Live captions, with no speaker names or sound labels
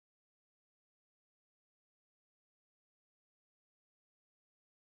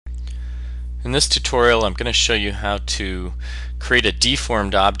In this tutorial, I'm going to show you how to create a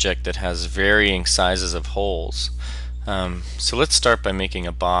deformed object that has varying sizes of holes. So let's start by making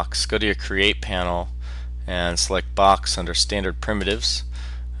a box. Go to your Create panel and select Box under Standard Primitives.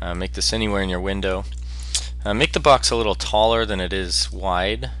 Make this anywhere in your window. Make the box a little taller than it is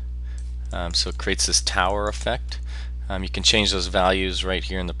wide, so it creates this tower effect. You can change those values right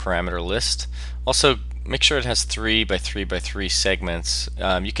here in the parameter list. Also, make sure it has 3 by 3 by 3 segments.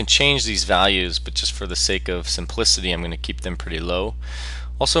 You can change these values, but just for the sake of simplicity, I'm going to keep them pretty low.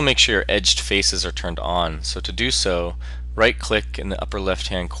 Also, make sure your edged faces are turned on. So to do so, right click in the upper left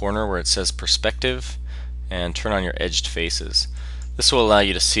hand corner where it says Perspective and turn on your edged faces. This will allow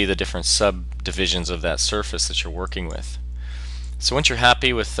you to see the different subdivisions of that surface that you're working with. So once you're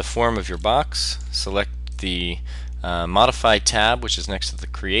happy with the form of your box, select the Modify tab, which is next to the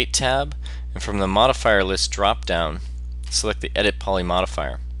Create tab, and from the Modifier list drop down, select the Edit Poly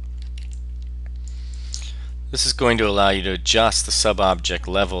Modifier. This is going to allow you to adjust the sub-object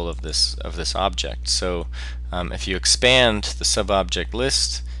level of this object. So if you expand the sub-object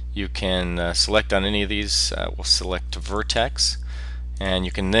list, you can select on any of these. We'll select Vertex, and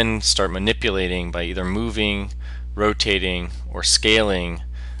you can then start manipulating by either moving, rotating, or scaling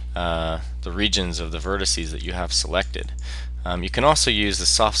the regions of the vertices that you have selected. You can also use the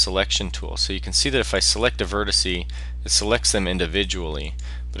soft selection tool. So you can see that if I select a vertice, it selects them individually.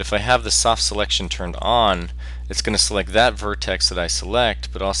 But if I have the soft selection turned on, it's going to select that vertex that I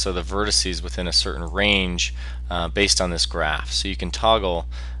select, but also the vertices within a certain range based on this graph. So you can toggle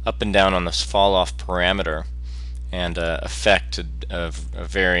up and down on this fall off parameter and affect a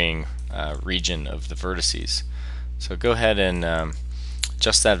varying region of the vertices. So go ahead and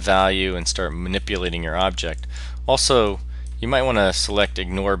adjust that value and start manipulating your object. Also, you might want to select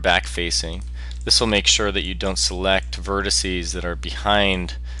Ignore Backfacing. This will make sure that you don't select vertices that are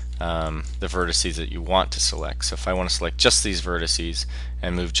behind the vertices that you want to select. So if I want to select just these vertices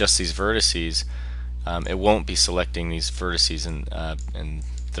and move just these vertices, it won't be selecting these vertices and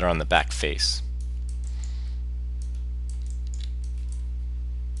that are on the back face.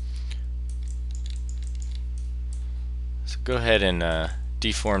 So go ahead and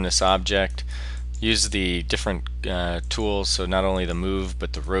deform this object. Use the different tools, so not only the move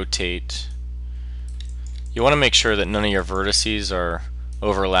but the rotate. You want to make sure that none of your vertices are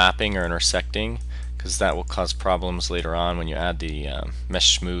overlapping or intersecting, because that will cause problems later on when you add the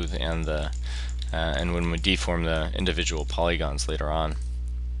mesh smooth and when we deform the individual polygons later on.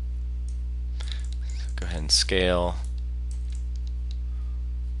 So go ahead and scale.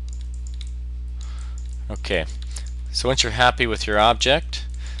 Okay, so once you're happy with your object,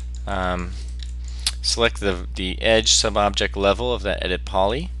 select the edge sub-object level of that edit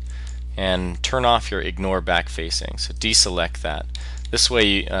poly and turn off your ignore backfacing. So deselect that. This way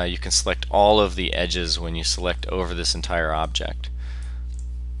you can select all of the edges when you select over this entire object.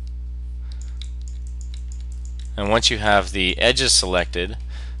 And once you have the edges selected,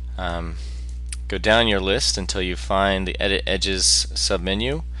 go down your list until you find the Edit Edges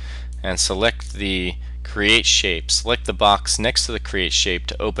submenu and select the Create Shape. Select the box next to the Create Shape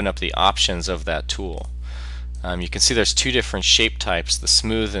to open up the options of that tool. You can see there's two different shape types, the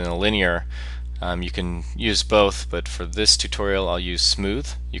smooth and the linear. You can use both, but for this tutorial I'll use smooth.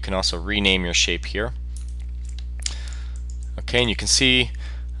 You can also rename your shape here. Okay, and you can see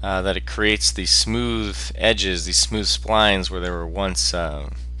that it creates these smooth edges, these smooth splines where there were once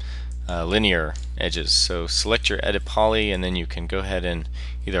linear edges. So select your edit poly and then you can go ahead and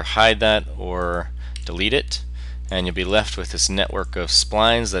either hide that or delete it, and you'll be left with this network of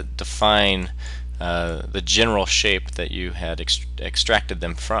splines that define the general shape that you had extracted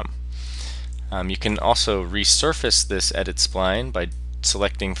them from. You can also resurface this edit spline by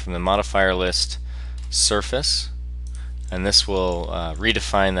selecting from the modifier list Surface, and this will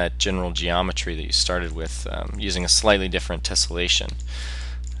redefine that general geometry that you started with using a slightly different tessellation.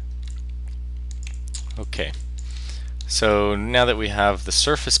 Okay, so now that we have the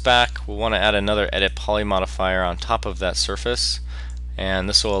surface back, we'll want to add another edit poly modifier on top of that surface, and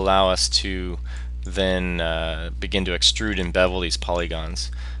this will allow us to then begin to extrude and bevel these polygons.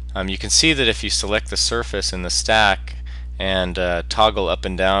 You can see that if you select the surface in the stack and toggle up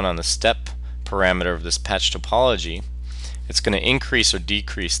and down on the step parameter of this patch topology, it's going to increase or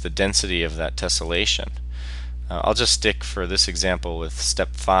decrease the density of that tessellation. I'll just stick for this example with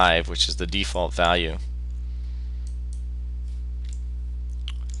step 5, which is the default value.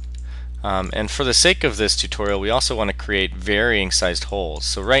 And for the sake of this tutorial, we also want to create varying sized holes.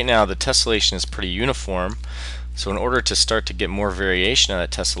 So right now the tessellation is pretty uniform, so in order to start to get more variation on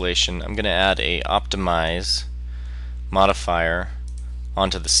that tessellation, I'm going to add a optimize modifier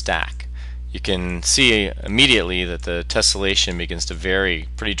onto the stack. you can see immediately that the tessellation begins to vary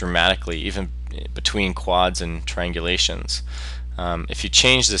pretty dramatically, even between quads and triangulations. If you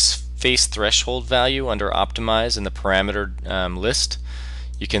change this face threshold value under optimize in the parameter list,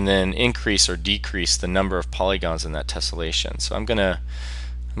 you can then increase or decrease the number of polygons in that tessellation. So I'm gonna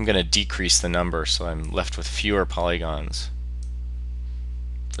decrease the number so I'm left with fewer polygons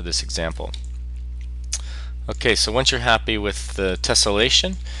for this example. Okay, so once you're happy with the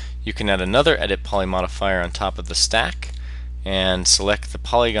tessellation, you can add another edit poly modifier on top of the stack and select the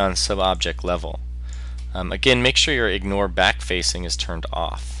polygon sub-object level. Again, make sure your ignore back facing is turned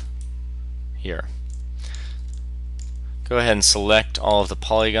off here. Go ahead and select all of the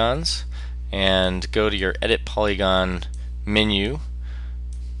polygons and go to your edit polygon menu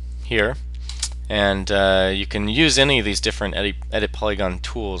here, and you can use any of these different edit polygon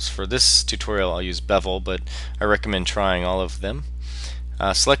tools. For this tutorial I'll use bevel, but I recommend trying all of them.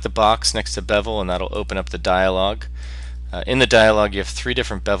 Select the box next to bevel and that'll open up the dialog. In the dialog you have three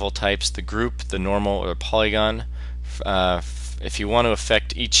different bevel types: the group, the normal, or the polygon. If you want to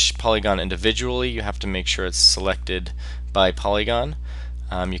affect each polygon individually, you have to make sure it's selected by polygon.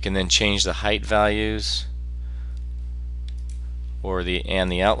 You can then change the height values or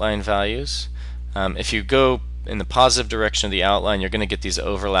the outline values. If you go in the positive direction of the outline, you're going to get these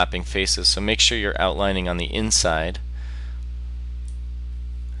overlapping faces, so make sure you're outlining on the inside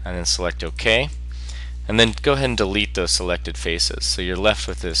and then select OK, and then go ahead and delete those selected faces, so you're left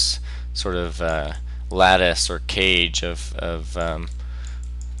with this sort of lattice or cage for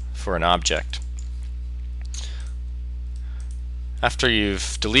an object. After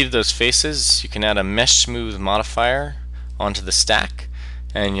you've deleted those faces, you can add a mesh smooth modifier onto the stack,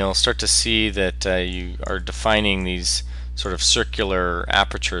 and you'll start to see that you are defining these sort of circular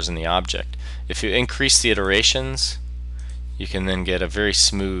apertures in the object. If you increase the iterations, you can then get a very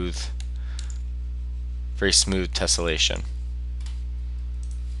smooth tessellation.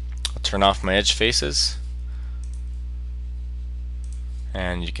 I'll turn off my edge faces,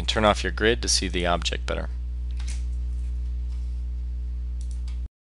 and you can turn off your grid to see the object better.